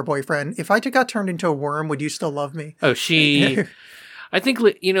asking her boyfriend, if I got turned into a worm, would you still love me? Oh, I think,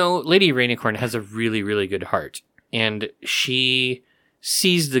 Lady Rainicorn has a really, really good heart. And she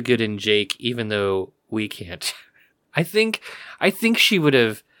sees the good in Jake, even though we can't. I think she would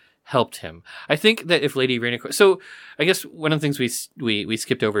have helped him. I think that if Lady Rainicorn... So, I guess one of the things we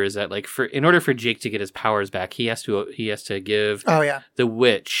skipped over is that, like, in order for Jake to get his powers back, he has to give the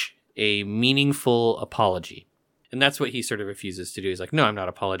witch a meaningful apology. And that's what he sort of refuses to do. He's like, no, I'm not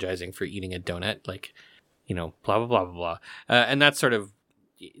apologizing for eating a donut. Like, blah, blah, blah, blah, blah. And that's sort of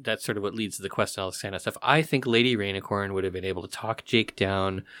what leads to the quest and all this kind of stuff. I think Lady Rainicorn would have been able to talk Jake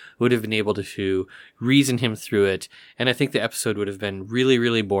down, would have been able to reason him through it. And I think the episode would have been really,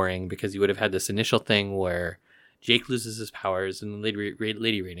 really boring because you would have had this initial thing where Jake loses his powers and Lady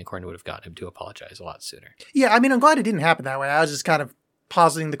Rainicorn would have gotten him to apologize a lot sooner. Yeah, I mean, I'm glad it didn't happen that way. I was just kind of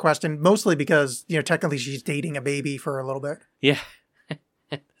positing the question, mostly because, technically she's dating a baby for a little bit. Yeah.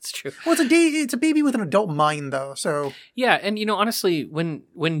 That's true. Well, it's a baby with an adult mind, though, so... Yeah, and, honestly, when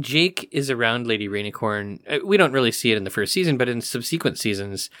Jake is around Lady Rainicorn, we don't really see it in the first season, but in subsequent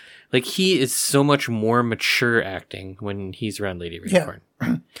seasons, like, he is so much more mature acting when he's around Lady Rainicorn.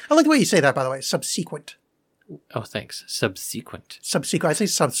 Yeah. I like the way you say that, by the way, subsequent. Oh, thanks. Subsequent. I say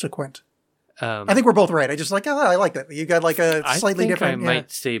subsequent. I think we're both right. I just like, I like that. You got like a slightly different... I might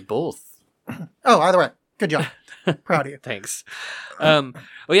say both. Oh, either way. Good job. Proud of you. Thanks. Oh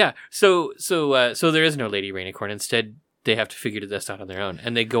yeah. So there is no Lady Rainicorn. Instead, they have to figure this out on their own,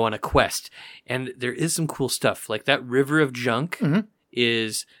 and they go on a quest. And there is some cool stuff, like that river of junk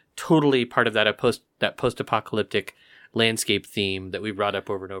is totally part of that post-apocalyptic landscape theme that we brought up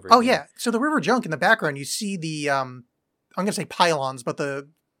over and over. Oh again. Yeah. So the river of junk in the background, you see the I'm going to say pylons, but the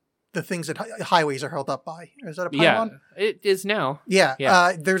things that highways are held up by. Is that a pylon? Yeah, it is now.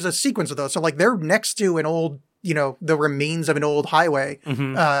 Yeah. There's a sequence of those. So like they're next to an old, the remains of an old highway,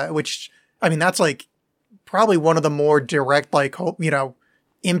 which, I mean, that's like probably one of the more direct, like,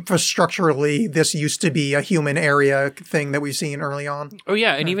 infrastructurally, this used to be a human area thing that we've seen early on. Oh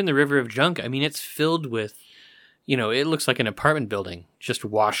yeah. And even the river of junk, I mean, it's filled with, it looks like an apartment building just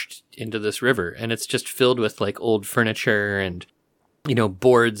washed into this river. And it's just filled with like old furniture and,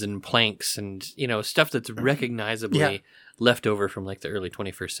 boards and planks and, stuff that's recognizably left over from like the early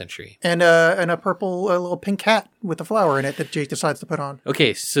 21st century. And a little pink cat with a flower in it that Jake decides to put on.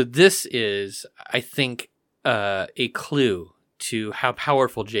 Okay, so this is, I think, a clue to how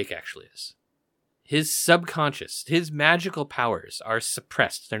powerful Jake actually is. His subconscious, his magical powers are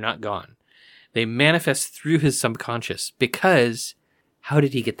suppressed. They're not gone. They manifest through his subconscious because how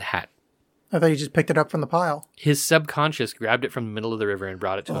did he get the hat? I thought you just picked it up from the pile. His subconscious grabbed it from the middle of the river and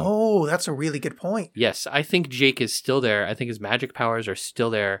brought it to him. Oh, that's a really good point. Yes, I think Jake is still there. I think his magic powers are still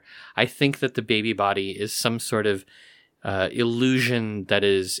there. I think that the baby body is some sort of illusion that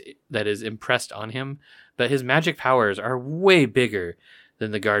is impressed on him. But his magic powers are way bigger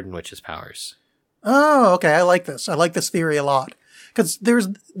than the Garden Witch's powers. Oh, okay. I like this. I like this theory a lot. Because there's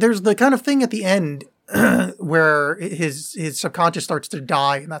the kind of thing at the end where his subconscious starts to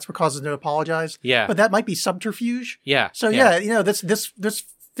die, and that's what causes him to apologize. Yeah. But that might be subterfuge. Yeah. So this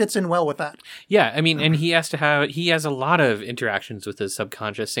fits in well with that. Yeah, I mean, and he has a lot of interactions with his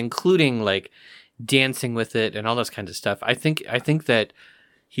subconscious, including like dancing with it and all those kinds of stuff. I think that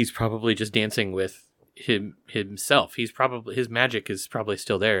he's probably just dancing with himself. His magic is probably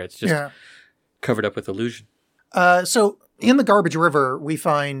still there. It's just covered up with illusion. So in the garbage river, we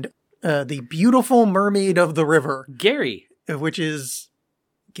find the beautiful mermaid of the river, Gary, which is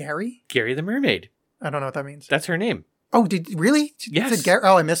Gary the mermaid. I don't know what that means. That's her name. Oh, really? Yes. Did Gary?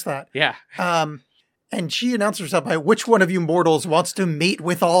 Oh, I missed that. Yeah. And she announced herself by, which one of you mortals wants to mate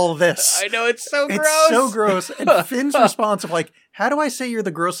with all this? I know, it's so gross. It's so gross. And Finn's response of like, how do I say you're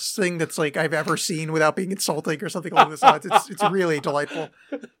the grossest thing that's like I've ever seen without being insulting or something along those lines? It's really delightful.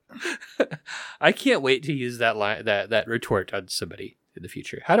 I can't wait to use that line, that retort on somebody in the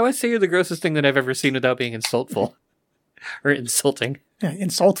future. How do I say you're the grossest thing that I've ever seen without being insultful? Or insulting. Yeah,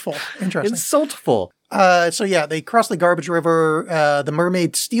 insultful. Interesting. Insultful. So yeah, they cross the garbage river. The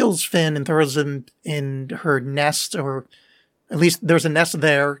mermaid steals Finn and throws him in her nest, or at least there's a nest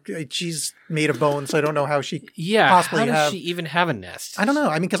there. She's made of bone, so I don't know how she possibly how does she even have a nest? I don't know.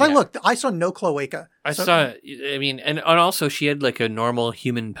 I mean, because I looked, I saw no cloaca. And also she had like a normal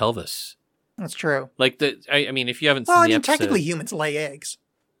human pelvis. That's true. Like I mean, if you haven't Well, seen I the mean, episode, technically humans lay eggs.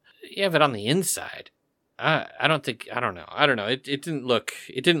 yeah, but on the inside, I don't know. It didn't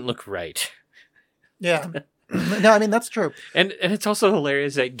look right. Yeah. No, I mean, that's true. And it's also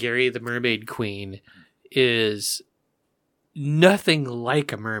hilarious that Gary, the mermaid queen, is nothing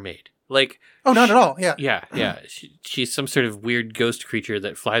like a mermaid. Like, oh, not at all. Yeah. Yeah. She's some sort of weird ghost creature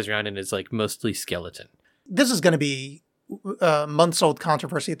that flies around and is like mostly skeleton. This is going to be months old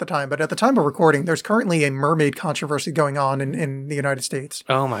controversy at the time, but at the time of recording, there's currently a mermaid controversy going on in the United States.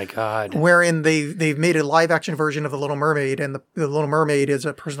 Oh my God. Wherein they've made a live action version of The Little Mermaid, and the Little Mermaid is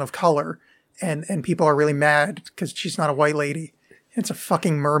a person of color. And people are really mad because she's not a white lady. It's a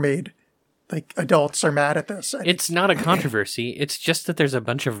fucking mermaid. Like, adults are mad at this. It's not a controversy. It's just that there's a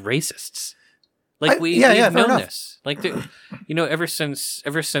bunch of racists. Like, we've known this. Like, ever since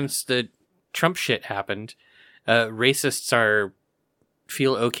the Trump shit happened, racists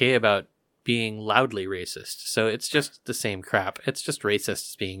feel okay about being loudly racist. So it's just the same crap. It's just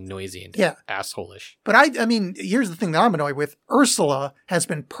racists being noisy and asshole-ish. But I mean, here's the thing that I'm annoyed with. Ursula has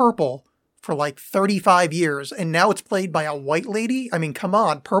been purple for like 35 years, and now it's played by a white lady? I mean, come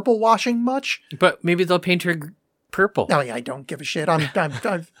on, purple washing much? But maybe they'll paint her purple. No, I don't give a shit. I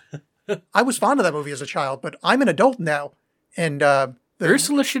was fond of that movie as a child, but I'm an adult now, and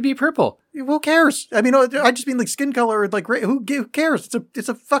Ursula should be purple. Who cares? I mean, I just mean like skin color, like who cares? It's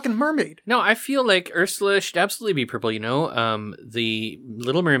a fucking mermaid. No, I feel like Ursula should absolutely be purple. The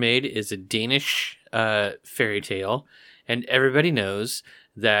Little Mermaid is a Danish fairy tale, and everybody knows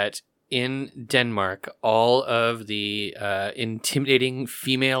that in Denmark, all of the intimidating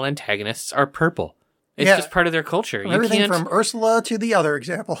female antagonists are purple. It's just part of their culture. Everything from Ursula to the other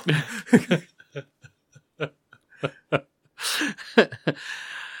example.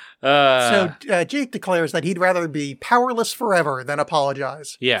 So Jake declares that he'd rather be powerless forever than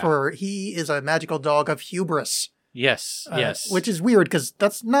apologize. Yeah. For he is a magical dog of hubris. Yes. Which is weird because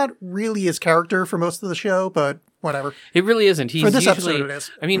that's not really his character for most of the show, but whatever. It really isn't. For this episode, it is.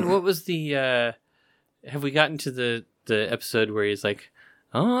 I mean, what was the... have we gotten to the episode where he's like,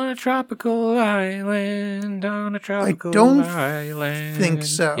 on a tropical island, on a tropical island? I don't think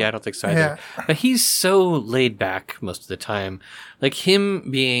so. Yeah, I don't think so either. Yeah. But he's so laid back most of the time. Like,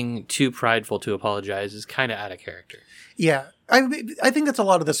 him being too prideful to apologize is kind of out of character. Yeah. I think that's a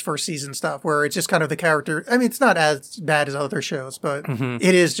lot of this first season stuff where it's just kind of the character. I mean, it's not as bad as other shows, but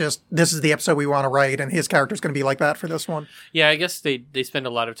it is just, this is the episode we want to write, and his character's going to be like that for this one. Yeah, I guess they spend a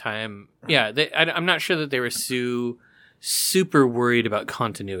lot of time. Yeah, I'm not sure that they were super worried about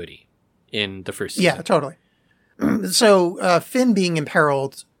continuity in the first season. Yeah, totally. So Finn being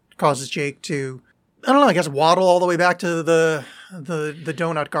imperiled causes Jake to, I don't know, I guess waddle all the way back to the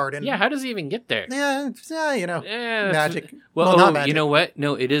donut garden. Yeah, how does he even get there? Yeah, magic. Well, not magic. You know what?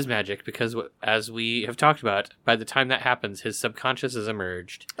 No, it is magic because as we have talked about, by the time that happens, his subconscious has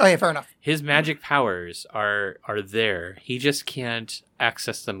emerged. Oh yeah, fair enough. His magic powers are there. He just can't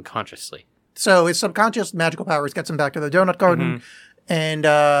access them consciously. So his subconscious magical powers gets him back to the donut garden, and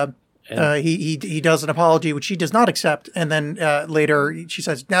he does an apology, which she does not accept. And then later she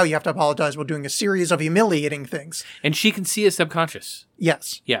says, now you have to apologize while doing a series of humiliating things. And she can see his subconscious.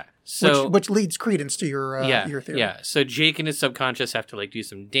 Yes. Yeah. So which leads credence to your theory. Yeah. So Jake and his subconscious have to like do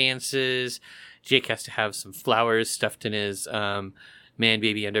some dances. Jake has to have some flowers stuffed in his man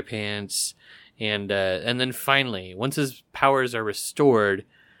baby underpants. And then finally, once his powers are restored,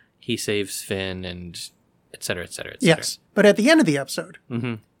 he saves Finn and et cetera, et cetera, et cetera. Yes. But at the end of the episode,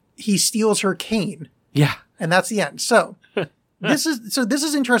 Mm-hmm. he steals her cane. Yeah. And that's the end. So this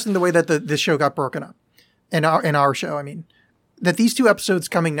is interesting the way that the show got broken up. In our show, I mean, that these two episodes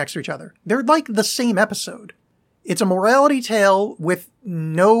coming next to each other. They're like the same episode. It's a morality tale with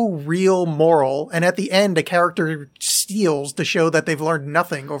no real moral, and at the end a character steals to show that they've learned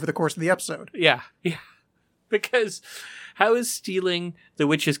nothing over the course of the episode. Yeah. Yeah. Because how is stealing the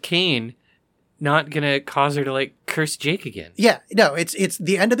witch's cane not gonna cause her to like curse Jake again? Yeah, no, it's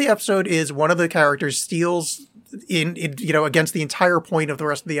the end of the episode is one of the characters steals in against the entire point of the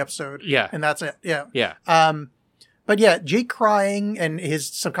rest of the episode. Yeah. And that's it. Yeah. Yeah. But yeah, Jake crying and his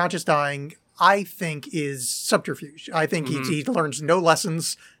subconscious dying, I think, is subterfuge. I think he learns no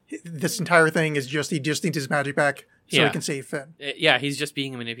lessons. This entire thing is he just needs his magic back so he can save Finn. Yeah, he's just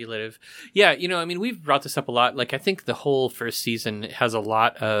being manipulative. Yeah, I mean, we've brought this up a lot. Like, I think the whole first season has a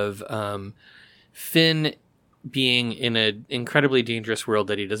lot of Finn being in an incredibly dangerous world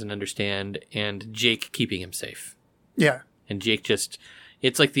that he doesn't understand, and Jake keeping him safe. Yeah. And Jake it's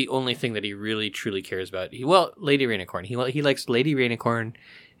like the only thing that he really truly cares about. Lady Rainicorn. He likes Lady Rainicorn, and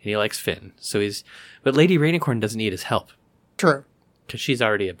he likes Finn. But Lady Rainicorn doesn't need his help. True. Because she's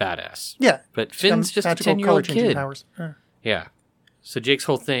already a badass. Yeah. But Finn's just a magical 10-year-old color-changing kid. Powers. Yeah. So Jake's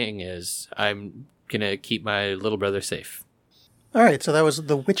whole thing is, I'm going to keep my little brother safe. All right, so that was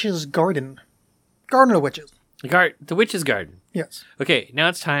the Witch's Garden. Garden of Witches. The Witch's Garden. Yes. Okay, now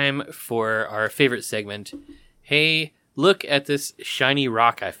it's time for our favorite segment. Hey, look at this shiny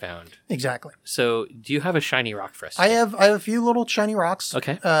rock I found. Exactly. So, do you have a shiny rock for us I today? have a few little shiny rocks.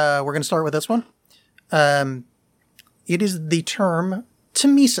 Okay. We're going to start with this one. It is the term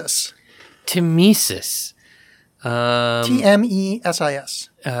Tmesis. Tmesis. Tmesis.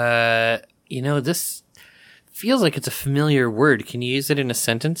 This feels like it's a familiar word. Can you use it in a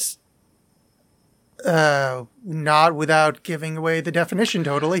sentence? Not without giving away the definition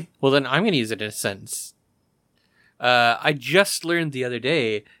totally. Well, then I'm going to use it in a sentence. I just learned the other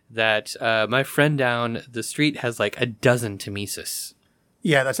day that my friend down the street has like a dozen Tmesis.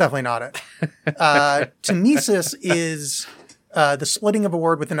 Yeah, that's definitely not it. Tmesis is the splitting of a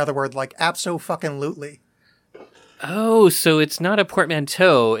word with another word, like abso-fucking-lutely. Oh, so it's not a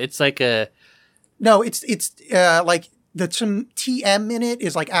portmanteau. It's like a... No, it's like the TM in it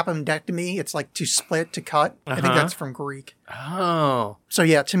is like appendectomy. It's like to split, to cut. I think that's from Greek. Oh. So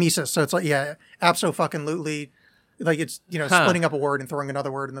yeah, Tmesis. So it's like, yeah, abso-fucking-lutely. Like it's, splitting up a word and throwing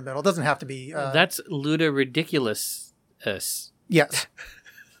another word in the middle. It doesn't have to be... That's luda ridiculous. Yes.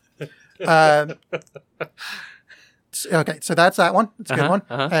 Okay, so that's that one. It's a good one.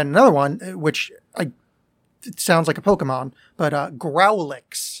 And another one, which it sounds like a Pokemon, but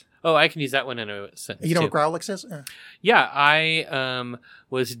Growlix. Oh, I can use that one in a sentence. You know too. what Growlix is? Yeah, I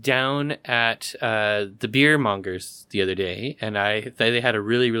was down at the beer mongers the other day, and they had a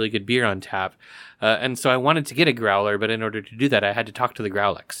really, really good beer on tap. And so I wanted to get a growler, but in order to do that, I had to talk to the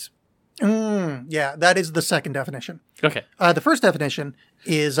Growlix. Yeah, that is the second definition. Okay. The first definition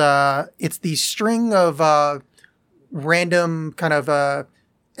is it's the string of random kind of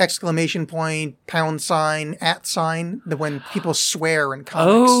exclamation point, pound sign, @ sign, when people swear in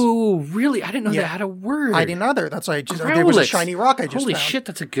comics. Oh, really? I didn't know that had a word. I didn't either. That's why there was a shiny rock I just Holy found. shit,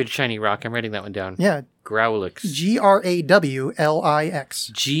 that's a good shiny rock. I'm writing that one down. Yeah. Growlix. Grawlix.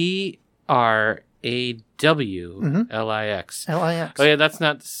 Grawlix. Lix. Oh, yeah, that's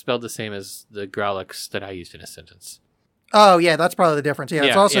not spelled the same as the Growlix that I used in a sentence. Oh, yeah, that's probably the difference. Yeah,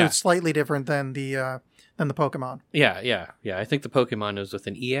 it's also yeah. slightly different than the Pokemon. Yeah. I think the Pokemon is with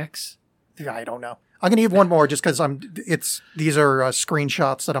an EX. I don't know. I'm going to give one more just because these are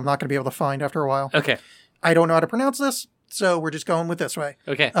screenshots that I'm not going to be able to find after a while. Okay. I don't know how to pronounce this, so we're just going with this way.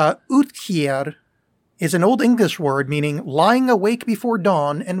 Okay. Utkier is an Old English word meaning lying awake before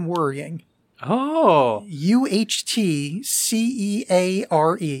dawn and worrying. Oh. Uhtceare. See,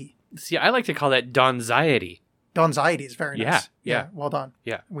 I like to call that Donxiety. Donxiety is very nice. Yeah. Well done.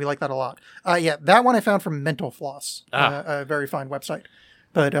 Yeah. We like that a lot. Yeah, that one I found from Mental Floss, a very fine website.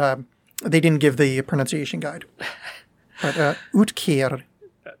 But they didn't give the pronunciation guide. But Utkier.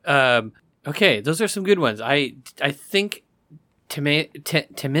 Okay, those are some good ones. I think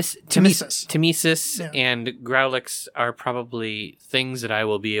Tmesis and Growlix are probably things that I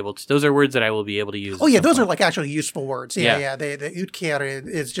will be able to... Those are words that I will be able to use. Oh, yeah, those are like actually useful words. Yeah. The Utkier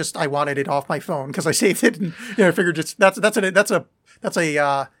is just, I wanted it off my phone because I saved it and I figured that's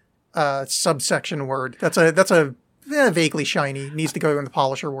a subsection word. That's a vaguely shiny, needs to go in the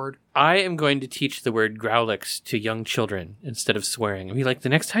polisher word. I am going to teach the word Growlix to young children instead of swearing. I mean, like the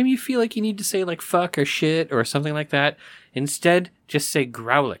next time you feel like you need to say like fuck or shit or something like that, instead just say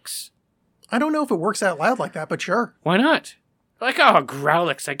Growlix. I don't know if it works out loud like that, but sure. Why not? Like, oh,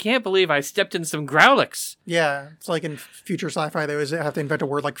 Growlix. I can't believe I stepped in some Growlix. Yeah, it's like in future sci-fi, they always have to invent a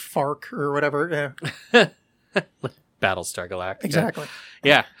word like fark or whatever. Yeah, Battlestar Galactica. exactly.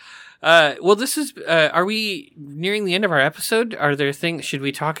 Yeah. Well, this is, are we nearing the end of our episode? Are there things, should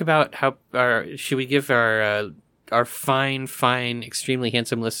we talk about should we give our fine, extremely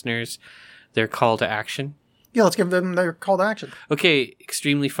handsome listeners their call to action? Yeah, let's give them their call to action. Okay,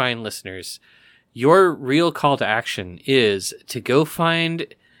 extremely fine listeners. Your real call to action is to go find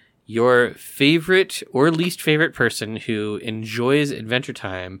your favorite or least favorite person who enjoys Adventure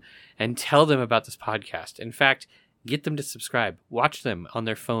Time and tell them about this podcast. In fact, get them to subscribe. Watch them on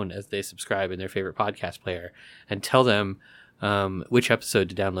their phone as they subscribe in their favorite podcast player and tell them which episode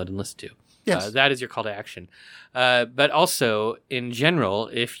to download and listen to. Yes. That is your call to action. But also, in general,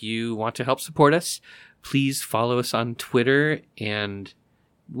 if you want to help support us, please follow us on Twitter, and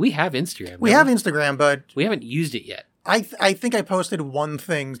we have Instagram. We have Instagram, but We haven't used it yet. I think I posted one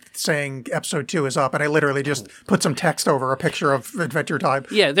thing saying episode 2 is up, and I literally just put some text over a picture of Adventure Time.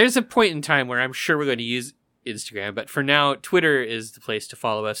 Yeah, there's a point in time where I'm sure we're going to use Instagram, but for now, Twitter is the place to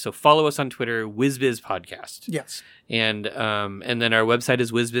follow us. So follow us on Twitter, WizBiz Podcast. Yes. And then our website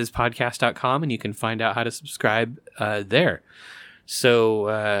is whizbizpodcast.com, and you can find out how to subscribe there.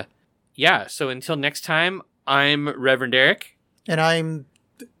 So, so until next time, I'm Reverend Erik. And I'm,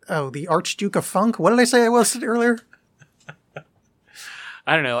 the Archduke of Funk. What did I say I was earlier?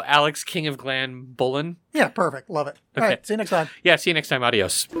 I don't know, Alexx, King of Glan Bullen. Yeah, perfect. Love it. All Okay. right, see you next time. Yeah, see you next time.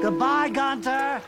 Adios. Goodbye, Gunter.